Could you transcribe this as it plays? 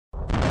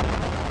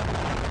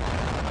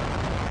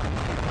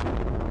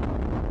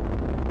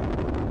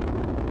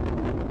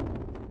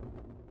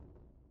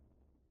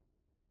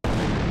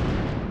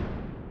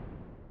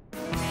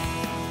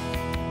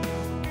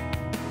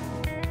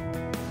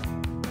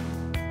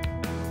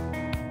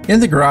In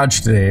the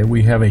garage today,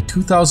 we have a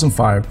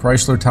 2005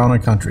 Chrysler Town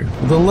 & Country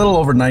with a little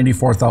over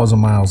 94,000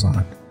 miles on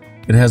it.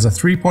 It has a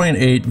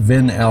 3.8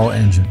 VIN-L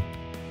engine.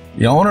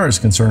 The owner is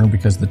concerned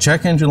because the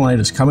check engine light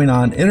is coming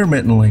on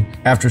intermittently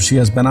after she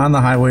has been on the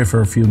highway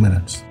for a few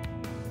minutes.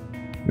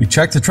 We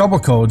checked the trouble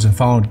codes and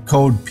found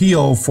code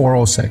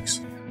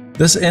P0406.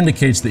 This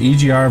indicates the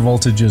EGR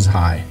voltage is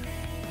high.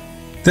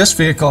 This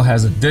vehicle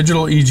has a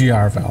digital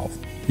EGR valve.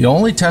 The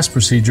only test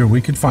procedure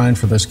we could find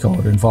for this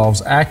code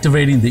involves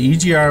activating the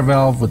EGR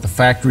valve with the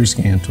factory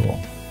scan tool.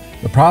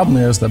 The problem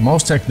is that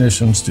most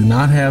technicians do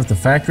not have the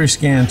factory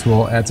scan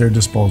tool at their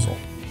disposal.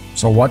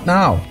 So what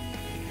now?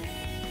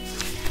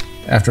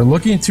 After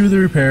looking through the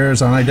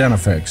repairs on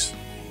Identifix,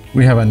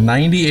 we have a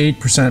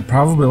 98%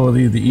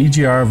 probability the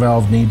EGR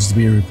valve needs to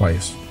be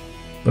replaced.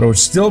 But it would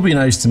still be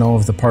nice to know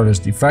if the part is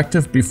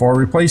defective before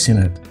replacing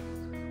it.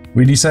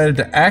 We decided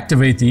to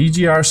activate the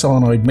EGR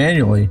solenoid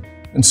manually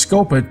and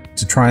scope it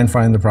to try and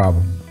find the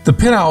problem. The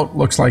pinout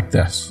looks like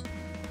this.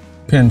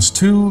 Pins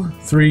 2,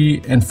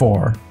 3, and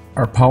 4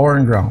 are power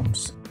and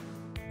grounds.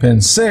 Pin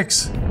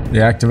 6,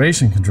 the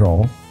activation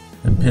control,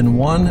 and pin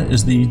 1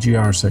 is the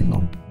EGR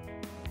signal.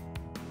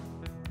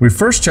 We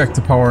first checked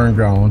the power and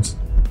grounds,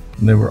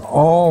 and they were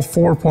all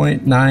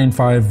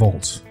 4.95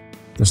 volts.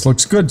 This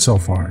looks good so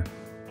far.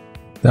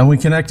 Then we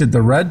connected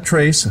the red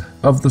trace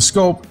of the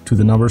scope to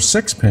the number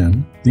 6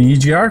 pin, the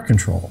EGR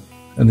control,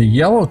 and the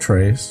yellow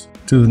trace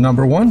to the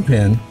number 1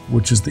 pin,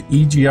 which is the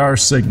EGR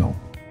signal.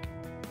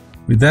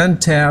 We then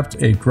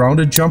tapped a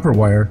grounded jumper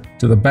wire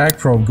to the back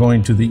probe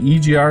going to the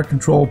EGR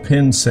control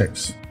pin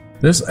 6.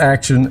 This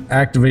action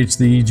activates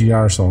the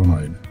EGR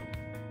solenoid.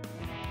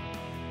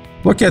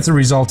 Look at the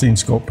resulting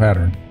scope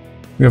pattern.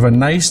 We have a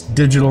nice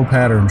digital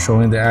pattern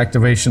showing the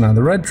activation on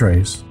the red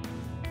trace,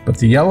 but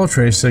the yellow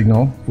trace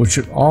signal, which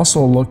should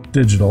also look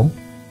digital,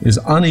 is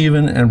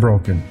uneven and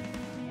broken.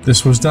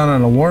 This was done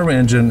on a warm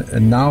engine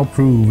and now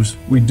proves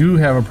we do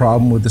have a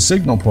problem with the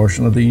signal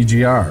portion of the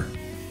EGR.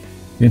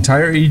 The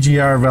entire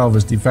EGR valve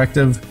is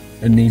defective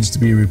and needs to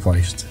be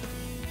replaced.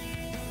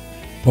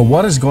 But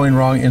what is going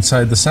wrong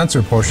inside the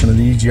sensor portion of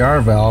the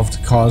EGR valve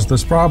to cause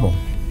this problem?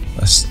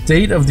 A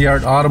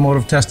state-of-the-art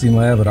automotive testing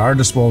lab at our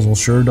disposal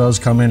sure does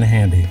come in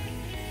handy.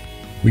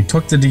 We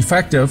took the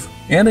defective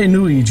and a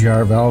new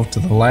EGR valve to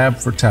the lab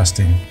for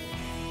testing.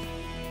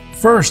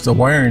 First, a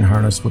wiring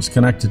harness was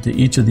connected to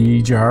each of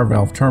the EGR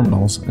valve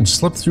terminals and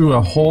slipped through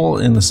a hole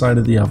in the side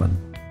of the oven.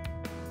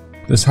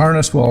 This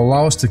harness will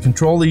allow us to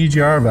control the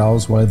EGR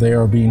valves while they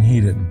are being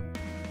heated.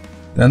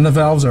 Then the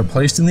valves are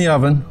placed in the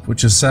oven,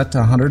 which is set to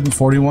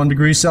 141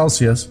 degrees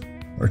Celsius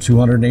or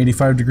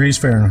 285 degrees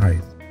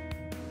Fahrenheit.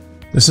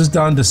 This is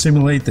done to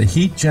simulate the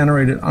heat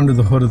generated under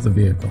the hood of the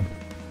vehicle.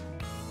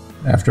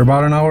 After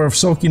about an hour of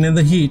soaking in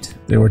the heat,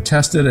 they were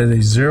tested at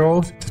a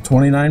 0 to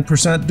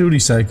 29% duty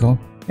cycle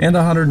and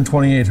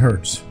 128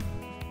 Hz.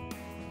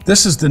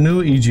 This is the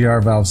new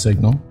EGR valve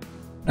signal.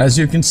 As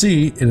you can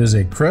see, it is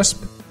a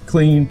crisp,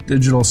 clean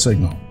digital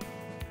signal.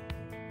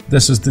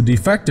 This is the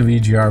defective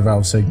EGR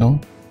valve signal,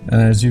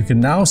 and as you can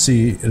now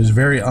see, it is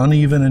very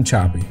uneven and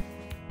choppy.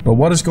 But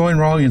what is going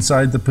wrong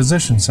inside the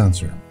position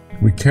sensor?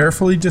 We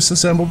carefully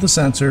disassembled the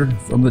sensor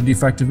from the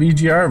defective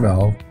EGR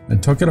valve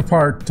and took it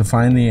apart to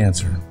find the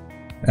answer.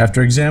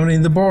 After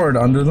examining the board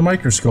under the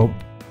microscope,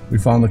 we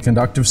found the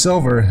conductive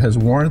silver has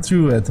worn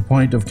through at the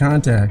point of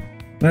contact,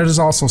 and it is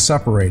also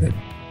separated.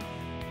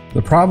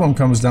 The problem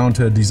comes down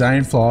to a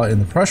design flaw in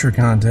the pressure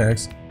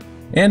contacts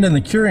and in the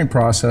curing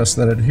process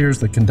that adheres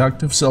the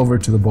conductive silver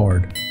to the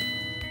board.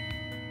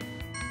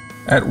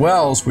 At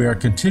Wells, we are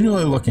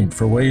continually looking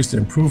for ways to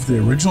improve the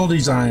original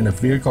design of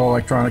vehicle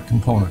electronic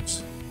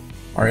components.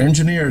 Our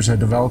engineers are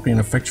developing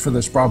a fix for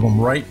this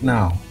problem right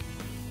now.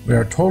 We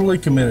are totally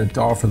committed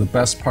to offer the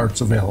best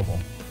parts available.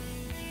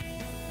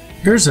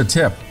 Here's a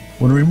tip.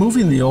 When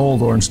removing the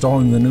old or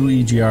installing the new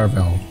EGR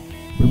valve,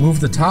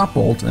 remove the top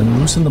bolt and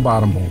loosen the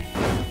bottom bolt.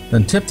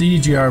 Then tip the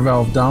EGR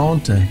valve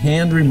down to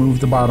hand remove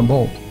the bottom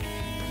bolt.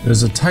 It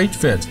is a tight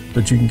fit,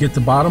 but you can get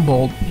the bottom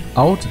bolt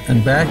out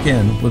and back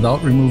in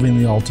without removing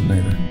the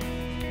alternator.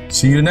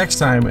 See you next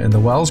time in the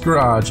Wells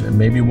garage and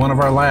maybe one of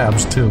our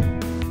labs too.